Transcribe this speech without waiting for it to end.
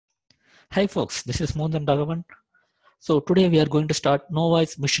Hi folks, this is Mohan Raghavan. So today we are going to start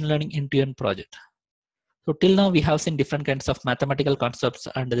Novice machine learning end-to-end project. So till now we have seen different kinds of mathematical concepts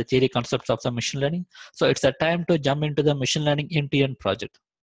and the theory concepts of the machine learning. So it's a time to jump into the machine learning end-to-end project.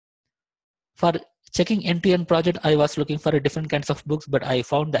 For checking end-to-end project, I was looking for different kinds of books, but I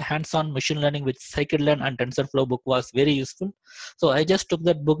found the hands-on machine learning with Scikit-Learn and TensorFlow book was very useful. So I just took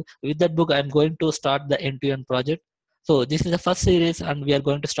that book. With that book, I'm going to start the end-to-end project. So this is the first series and we are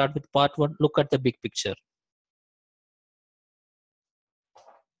going to start with part 1, look at the big picture.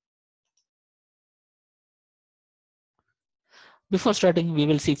 Before starting, we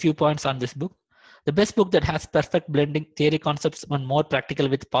will see few points on this book. The best book that has perfect blending theory concepts and more practical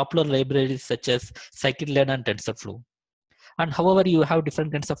with popular libraries such as Scikit-Learn and TensorFlow. And however, you have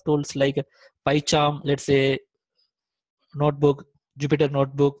different kinds of tools like PyCharm, let's say Notebook, Jupyter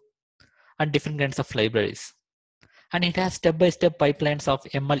Notebook, and different kinds of libraries. And it has step-by-step pipelines of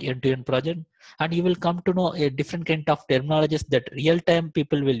ML end-to-end project. And you will come to know a different kind of terminologies that real-time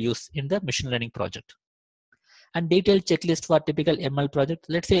people will use in the machine learning project. And detailed checklist for typical ML project.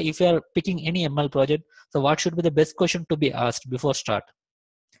 Let's say if you are picking any ML project, so what should be the best question to be asked before start?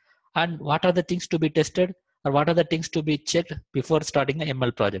 And what are the things to be tested or what are the things to be checked before starting a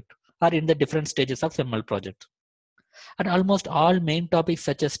ML project or in the different stages of ML project? And almost all main topics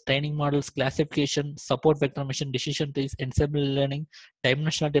such as training models, classification, support vector machine, decision trees, ensemble learning,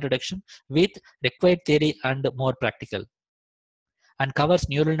 dimensionality reduction with required theory and more practical. And covers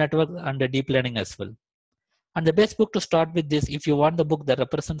neural network and deep learning as well. And the best book to start with this if you want the book that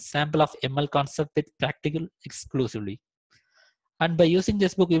represents sample of ML concept with practical exclusively. And by using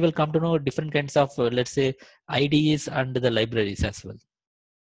this book, you will come to know different kinds of, let's say, IDEs and the libraries as well.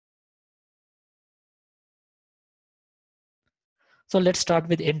 So let's start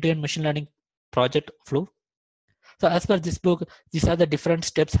with end-to-end machine learning project flow. So as per this book, these are the different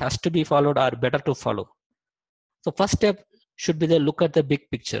steps has to be followed or better to follow. So first step should be the look at the big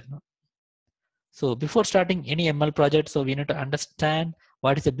picture. So before starting any ML project, so we need to understand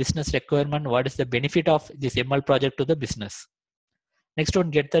what is the business requirement, what is the benefit of this ML project to the business. Next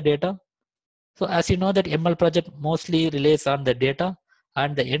one, get the data. So as you know that ML project mostly relies on the data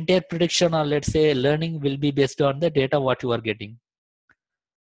and the entire prediction or let's say learning will be based on the data what you are getting.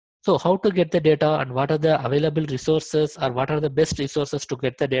 So how to get the data and what are the available resources or what are the best resources to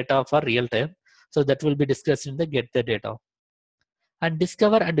get the data for real time. So that will be discussed in the get the data. And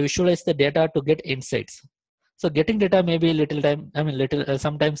discover and visualize the data to get insights. So getting data may be little time,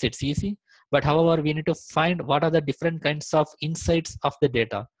 sometimes it's easy, but however, we need to find what are the different kinds of insights of the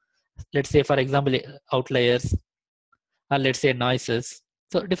data. Let's say, for example, outliers, or let's say noises.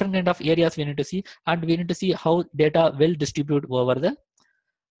 So different kind of areas we need to see, and we need to see how data will distribute over the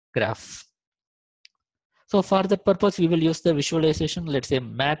graph. So for that purpose, we will use the visualization, let's say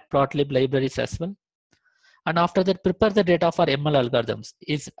matplotlib libraries as well. And after that, prepare the data for ML algorithms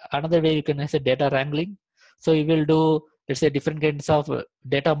is another way you can say data wrangling. So you will do, let's say, different kinds of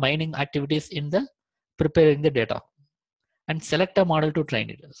data mining activities in the preparing the data and select a model to train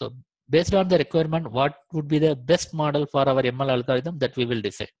it. So based on the requirement, what would be the best model for our ML algorithm that we will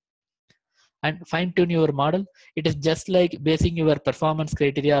decide. And fine tune your model. It is just like basing your performance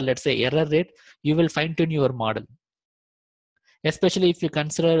criteria, let's say error rate, you will fine tune your model. Especially if you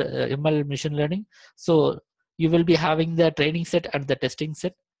consider ML machine learning. So you will be having the training set and the testing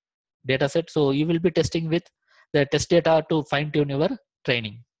set, data set. So you will be testing with the test data to fine tune your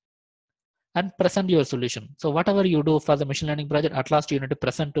training and present your solution. So whatever you do for the machine learning project, at last you need to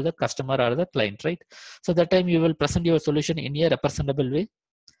present to the customer or the client, right? So that time you will present your solution in a representable way.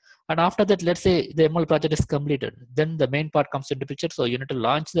 And after that, let's say the ML project is completed, then the main part comes into picture. So you need to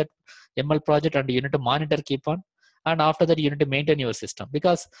launch that ML project and you need to monitor, keep on. And after that, you need to maintain your system,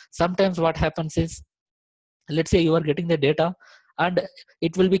 because sometimes what happens is, let's say you are getting the data and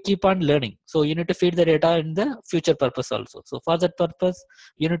it will be keep on learning. So you need to feed the data in the future purpose also. So for that purpose,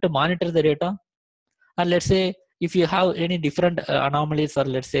 you need to monitor the data. And let's say if you have any different anomalies, or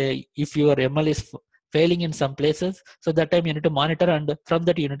let's say if your ML is failing in some places, so that time you need to monitor and from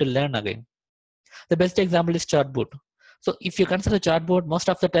that you need to learn again. The best example is chatbot. So if you consider chatbot, most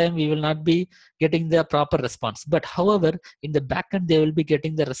of the time we will not be getting the proper response. But however, in the backend, they will be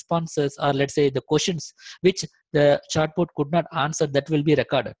getting the responses, or let's say the questions which the chatbot could not answer, that will be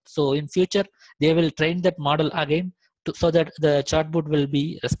recorded. So in future, they will train that model again so that the chatbot will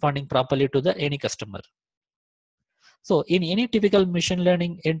be responding properly to the any customer. So in any typical machine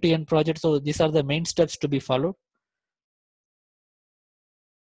learning end-to-end project, so these are the main steps to be followed.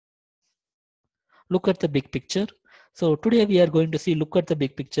 Look at the big picture. So today we are going to see look at the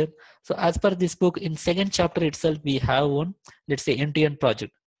big picture. So as per this book, in second chapter itself, we have one, let's say end-to-end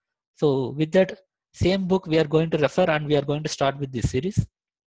project. So with that same book, we are going to refer and we are going to start with this series.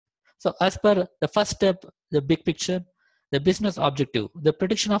 So as per the first step, the big picture, the business objective, the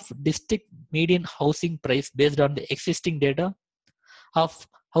prediction of district median housing price based on the existing data of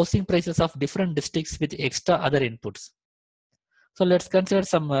housing prices of different districts with extra other inputs. So let's consider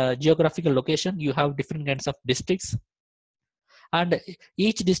some geographical location. You have different kinds of districts, and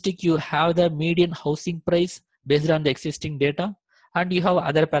each district you have the median housing price based on the existing data, and you have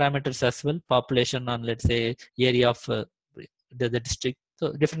other parameters as well, population and let's say area of the district.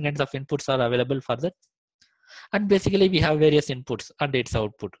 So different kinds of inputs are available for that, and basically we have various inputs and its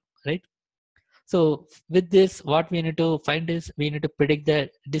output, right? So with this, what we need to find is we need to predict the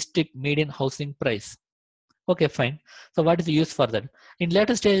district median housing price. Okay, fine. So what is the use for that? In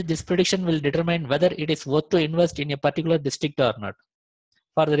later stage, this prediction will determine whether it is worth to invest in a particular district or not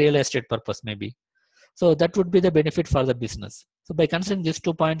for the real estate purpose maybe. So that would be the benefit for the business. So by considering these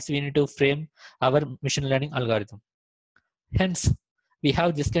 2 points, we need to frame our machine learning algorithm. Hence, we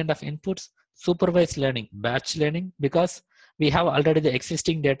have this kind of inputs, supervised learning, batch learning, because we have already the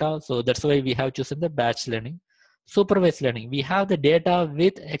existing data. So that's why we have chosen the batch learning. Supervised learning, we have the data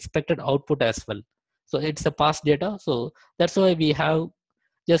with expected output as well. So it's a past data. So that's why we have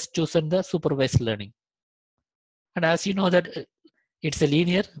just chosen the supervised learning. And as you know that it's a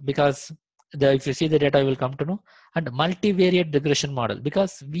linear, because if you see the data, you will come to know. And multivariate regression model,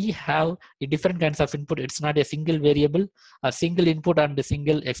 because we have different kinds of input. It's not a single variable, a single input and a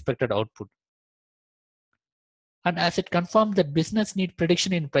single expected output. And as it confirmed that business need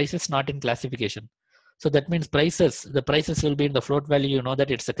prediction in prices, not in classification. So that means the prices will be in the float value. You know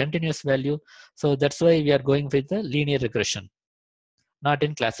that it's a continuous value. So that's why we are going with the linear regression, not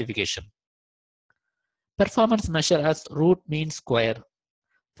in classification. Performance measure as root mean square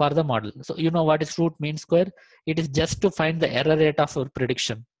for the model. So you know what is root mean square? It is just to find the error rate of our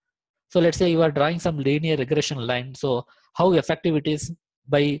prediction. So let's say you are drawing some linear regression line. So how effective it is,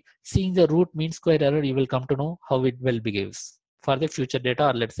 by seeing the root mean square error, you will come to know how it will behaves for the future data,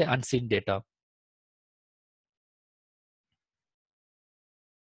 or let's say unseen data.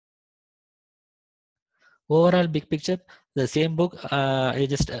 Overall big picture, the same book, I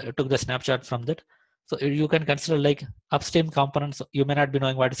just took the snapshot from that. So you can consider like upstream components. You may not be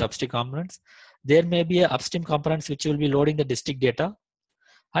knowing what is upstream components. There may be a upstream components which will be loading the district data.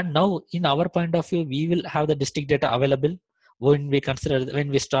 And now in our point of view, we will have the district data available when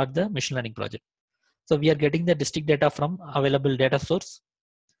we start the machine learning project. So we are getting the district data from available data source.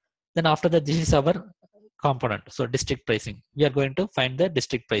 Then after that, this is our component. So district pricing, we are going to find the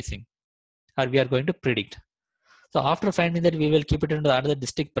district pricing, or we are going to predict. So after finding that, we will keep it into other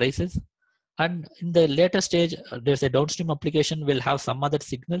district prices. And in the later stage, there's a downstream application will have some other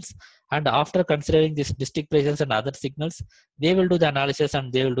signals. And after considering these district prices and other signals, they will do the analysis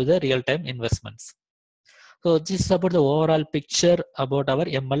and they will do the real-time investments. So this is about the overall picture about our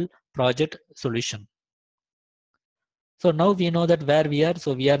ML project solution. So now we know that where we are.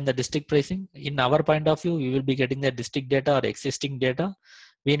 So we are in the district pricing. In our point of view, we will be getting the district data or existing data.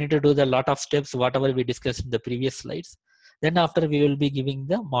 We need to do the lot of steps, whatever we discussed in the previous slides. Then after, we will be giving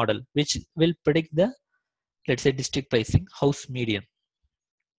the model, which will predict the, let's say, district pricing, house median.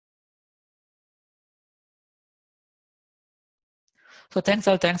 So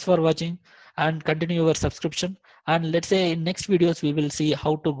thanks for watching, and continue your subscription. And let's say in next videos, we will see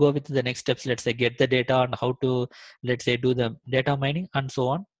how to go with the next steps. Let's say get the data and how to, let's say, do the data mining and so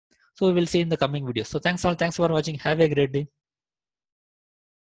on. So we will see in the coming videos. So thanks for watching. Have a great day.